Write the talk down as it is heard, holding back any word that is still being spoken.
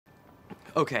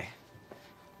Okay,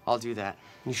 I'll do that.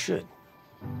 You should.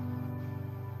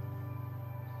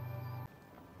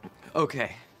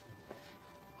 Okay,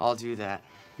 I'll do that.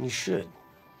 You should.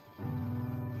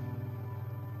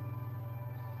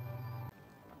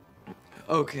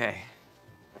 Okay,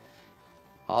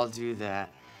 I'll do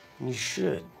that. You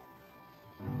should.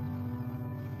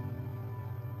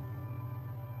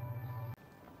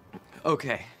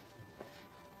 Okay,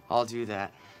 I'll do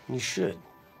that. You should.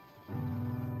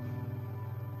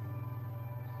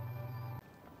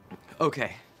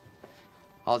 Okay,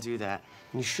 I'll do that.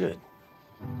 You should.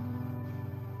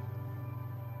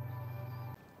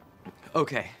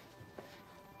 Okay,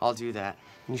 I'll do that.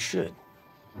 You should.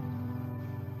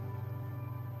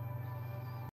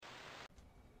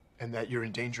 And that you're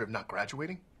in danger of not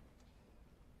graduating?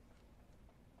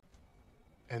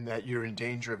 And that you're in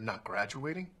danger of not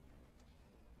graduating?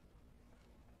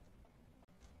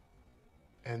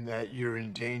 And that you're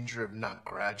in danger of not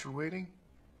graduating?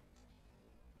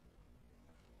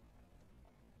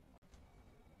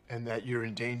 And that you're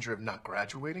in danger of not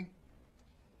graduating?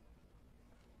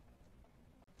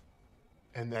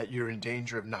 And that you're in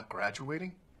danger of not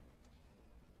graduating?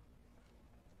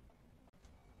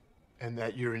 And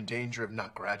that you're in danger of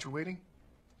not graduating?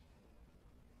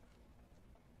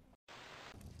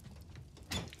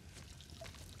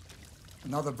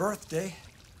 Another birthday.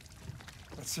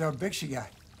 Let's see how big she got.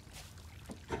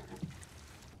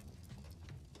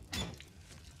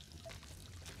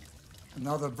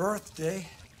 Another birthday.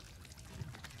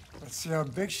 Let's see how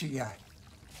big she got.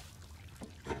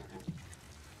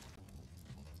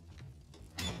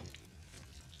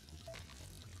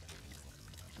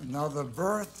 Another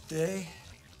birthday.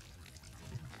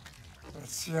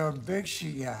 Let's see how big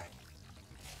she got.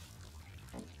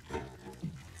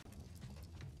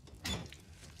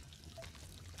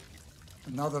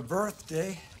 Another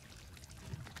birthday.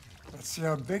 Let's see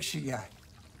how big she got.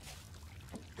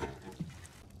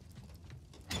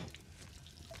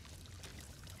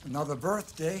 Another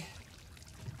birthday.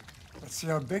 Let's see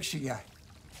how big she got.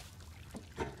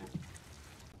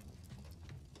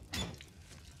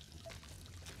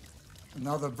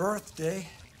 Another birthday.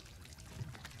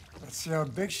 Let's see how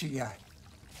big she got.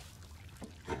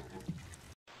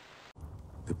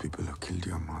 The people who killed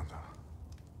your mother.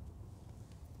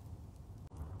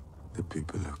 The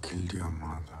people who killed your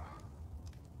mother.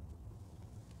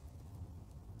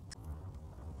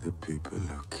 The people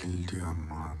who killed your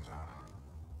mother.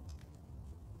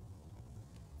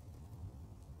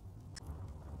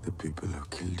 The people who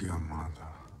killed your mother.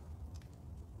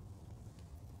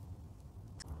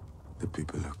 The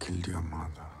people who killed your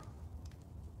mother.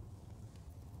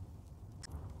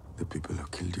 The people who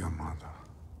killed your mother.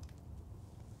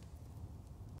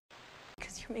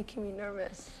 Because you're making me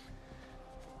nervous.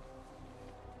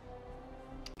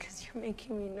 Because you're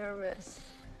making me nervous.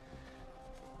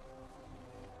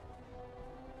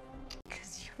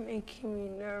 Because you're making me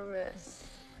nervous.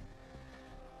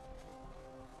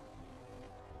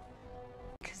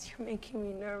 Because you're making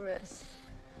me nervous.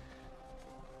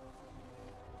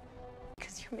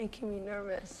 Because you're making me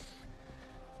nervous.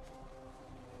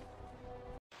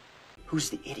 Who's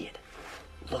the idiot?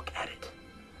 Look at it.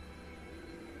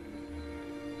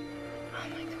 Oh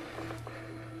my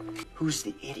God. Who's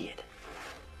the idiot?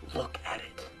 Look at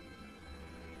it.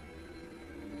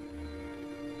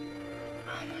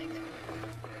 Oh my God.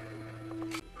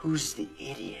 Who's the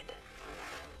idiot?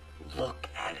 Look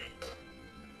at it.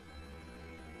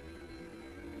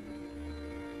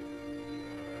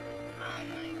 Oh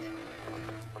my God.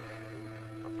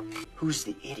 Who's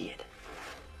the idiot?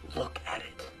 Look at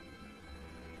it.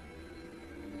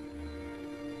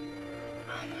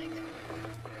 Oh my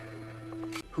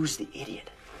God. Who's the idiot?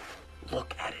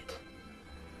 Look at it.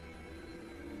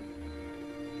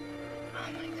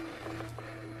 Oh my God.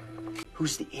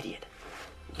 Who's the idiot?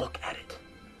 Look at it.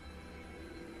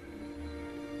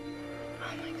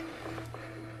 Oh my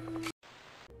God.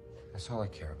 That's all I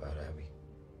care about, Abby.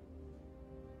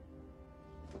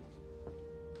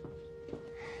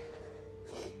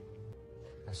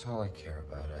 That's all I care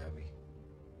about, Abby.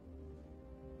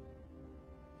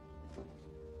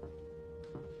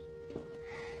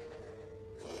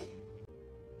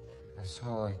 That's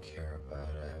all I care about,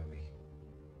 Abby.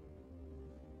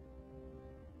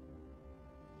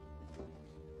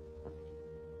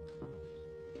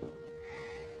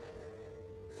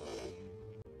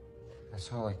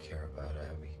 That's all I care about,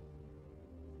 Abby.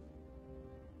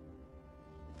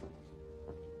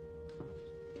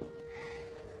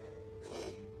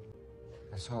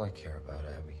 That's all I care about,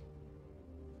 Abby.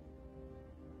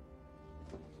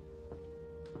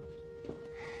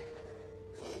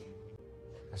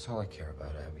 That's all I care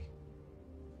about, Abby.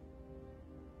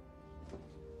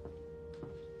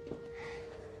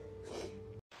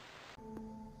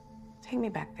 Take me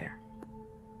back there.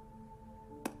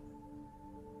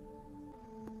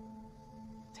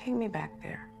 Take me back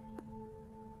there.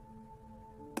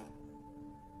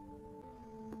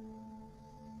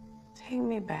 Take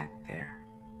me back there.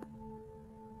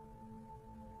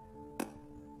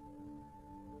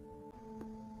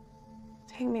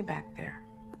 Take me back there.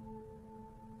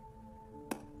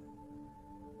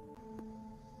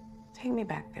 Take me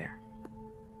back there.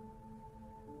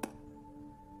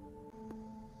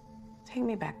 Take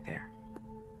me back there.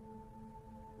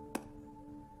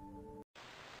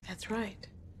 That's right.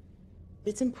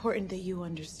 It's important that you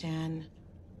understand.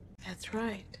 That's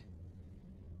right.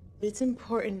 It's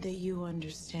important that you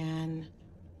understand.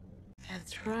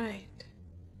 That's right.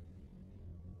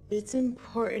 It's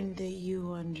important that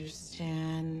you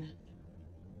understand.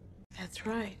 That's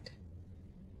right.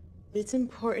 It's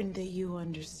important that you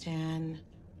understand.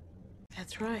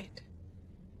 That's right.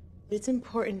 It's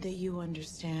important that you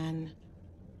understand.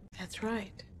 That's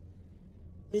right.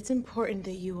 It's important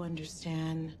that you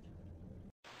understand.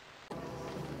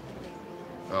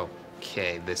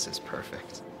 Okay, this is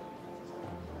perfect.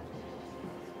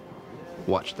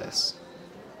 Watch this.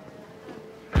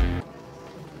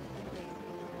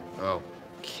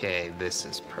 Okay, this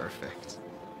is perfect.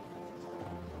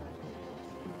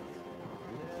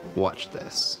 Watch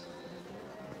this.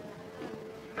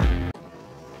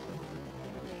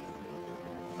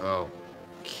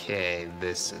 Okay,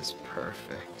 this is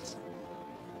perfect.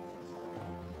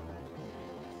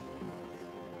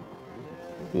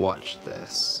 Watch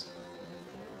this.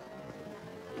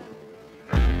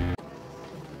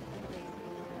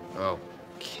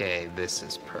 Okay, this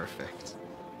is perfect.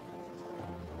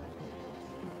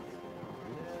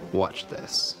 Watch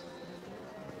this.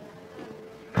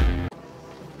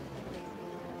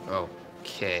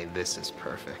 Okay, this is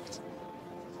perfect.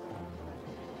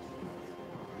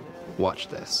 Watch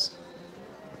this.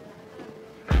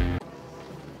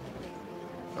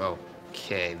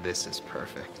 Okay, this is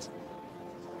perfect.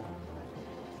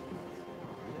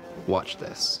 Watch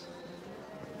this.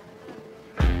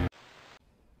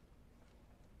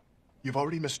 You've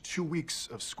already missed 2 weeks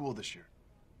of school this year.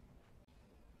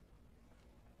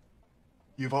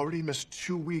 You've already missed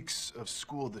 2 weeks of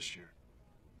school this year.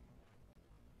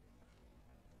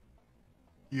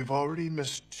 You've already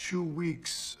missed 2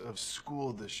 weeks of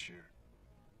school this year.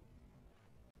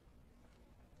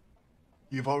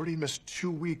 You've already missed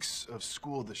 2 weeks of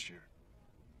school this year.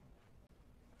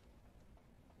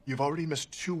 You've already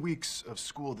missed 2 weeks of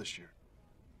school this year.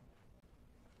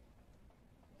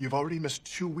 You've already missed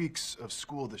 2 weeks of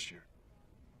school this year.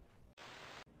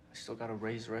 I still gotta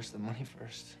raise the rest of the money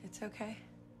first. It's okay.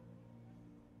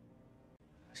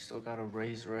 I still gotta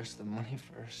raise the rest of the money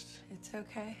first. It's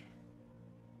okay.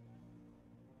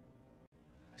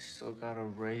 I still gotta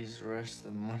raise the rest of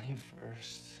the money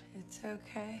first. It's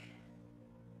okay.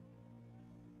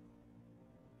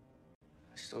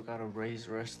 I still gotta raise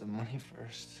the rest of the money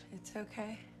first. It's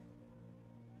okay.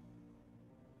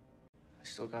 I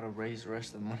still gotta raise the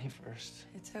rest of the money first.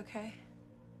 It's okay.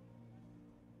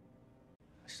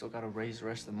 I still gotta raise the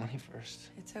rest of the money first.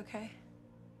 It's okay.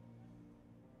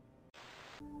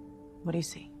 What do you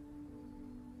see?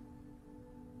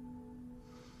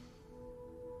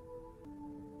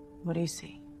 What do you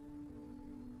see?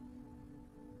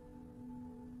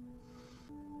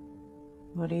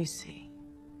 What do you see?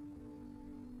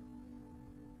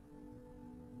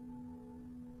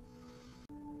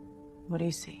 What do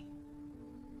you see?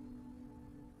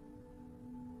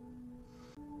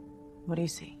 What do you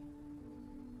see?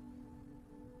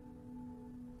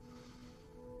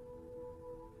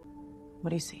 What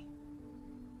do you see?